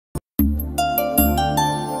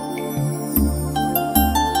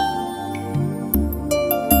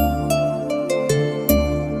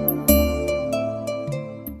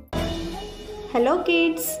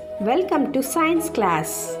kids, welcome to science class.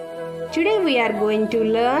 Today we are going to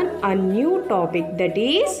learn a new topic, that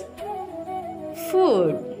is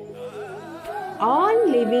food. All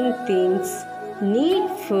living things need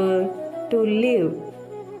food to live.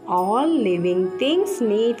 All living things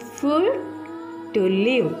need food to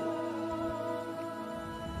live.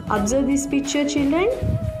 Observe this picture, children.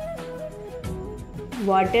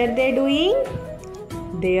 What are they doing?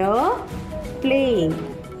 They are playing.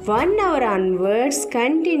 1 hour onwards,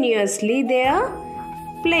 continuously they are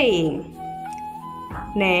playing.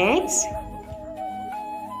 Next,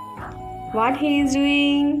 what he is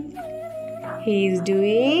doing? He is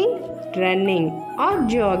doing running or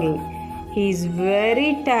jogging. He is very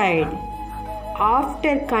tired.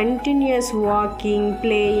 After continuous walking,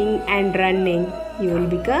 playing and running, you will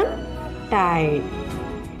become tired.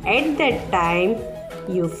 At that time,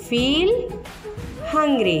 you feel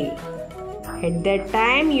hungry. At that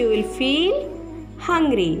time, you will feel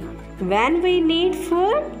hungry. When we need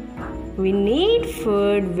food, we need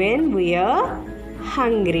food when we are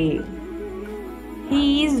hungry.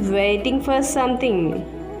 He is waiting for something.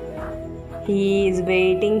 He is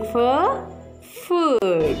waiting for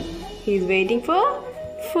food. He is waiting for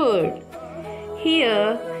food.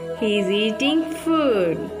 Here, he is eating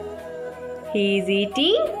food. He is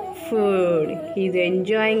eating food. He is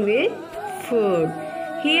enjoying with food.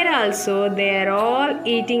 Here also they are all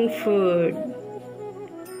eating food.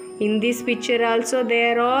 In this picture also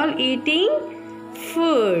they are all eating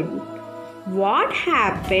food. What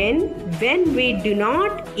happens when we do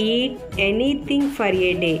not eat anything for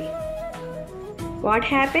a day? What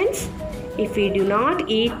happens? If we do not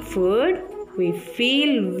eat food, we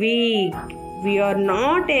feel weak. We are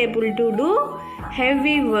not able to do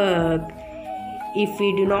heavy work. If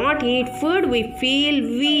we do not eat food, we feel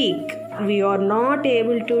weak. We are not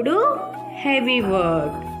able to do heavy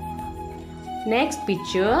work. Next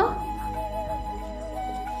picture.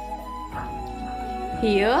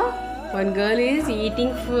 Here, one girl is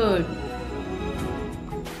eating food.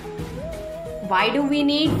 Why do we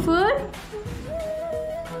need food?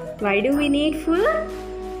 Why do we need food?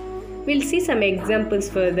 We'll see some examples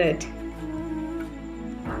for that.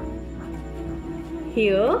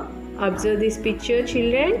 Here, observe this picture,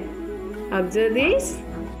 children. Observe this.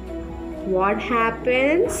 What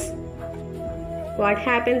happens? What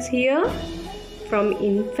happens here? From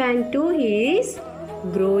infant to he is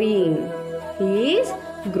growing. He is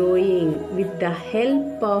growing with the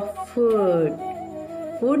help of food.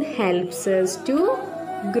 Food helps us to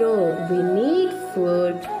grow. We need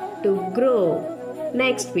food to grow.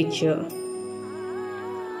 Next picture.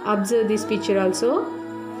 Observe this picture also.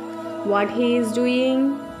 What he is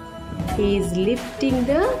doing? He is lifting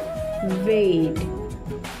the weight.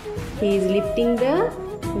 He is lifting the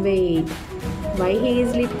weight. Why he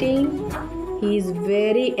is lifting? He is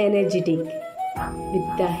very energetic.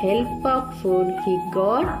 With the help of food, he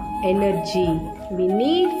got energy. We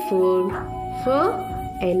need food for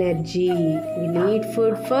energy. We need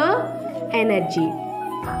food for energy.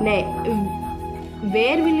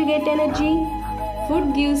 Where will you get energy?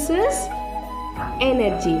 Food gives us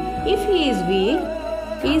energy. If he is weak,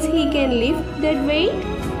 he can lift that weight?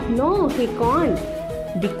 No, he can't.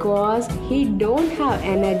 Because he don't have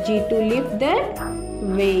energy to lift that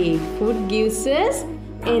weight. Food gives us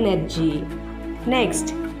energy.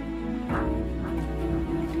 Next,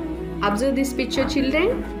 observe this picture,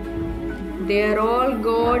 children. They are all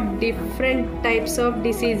got different types of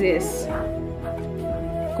diseases.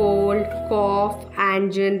 Cold, cough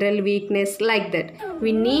and general weakness, like that.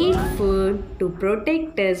 We need food to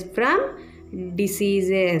protect us from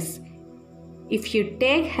diseases. If you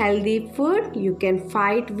take healthy food, you can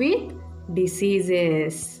fight with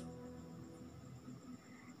diseases.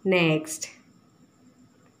 Next,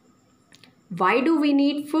 why do we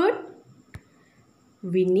need food?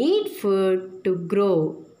 We need food to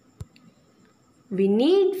grow. We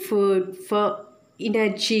need food for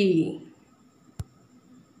energy.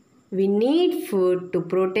 We need food to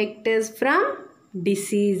protect us from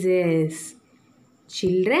diseases.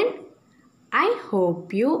 Children, I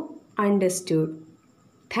hope you understood.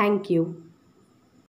 Thank you.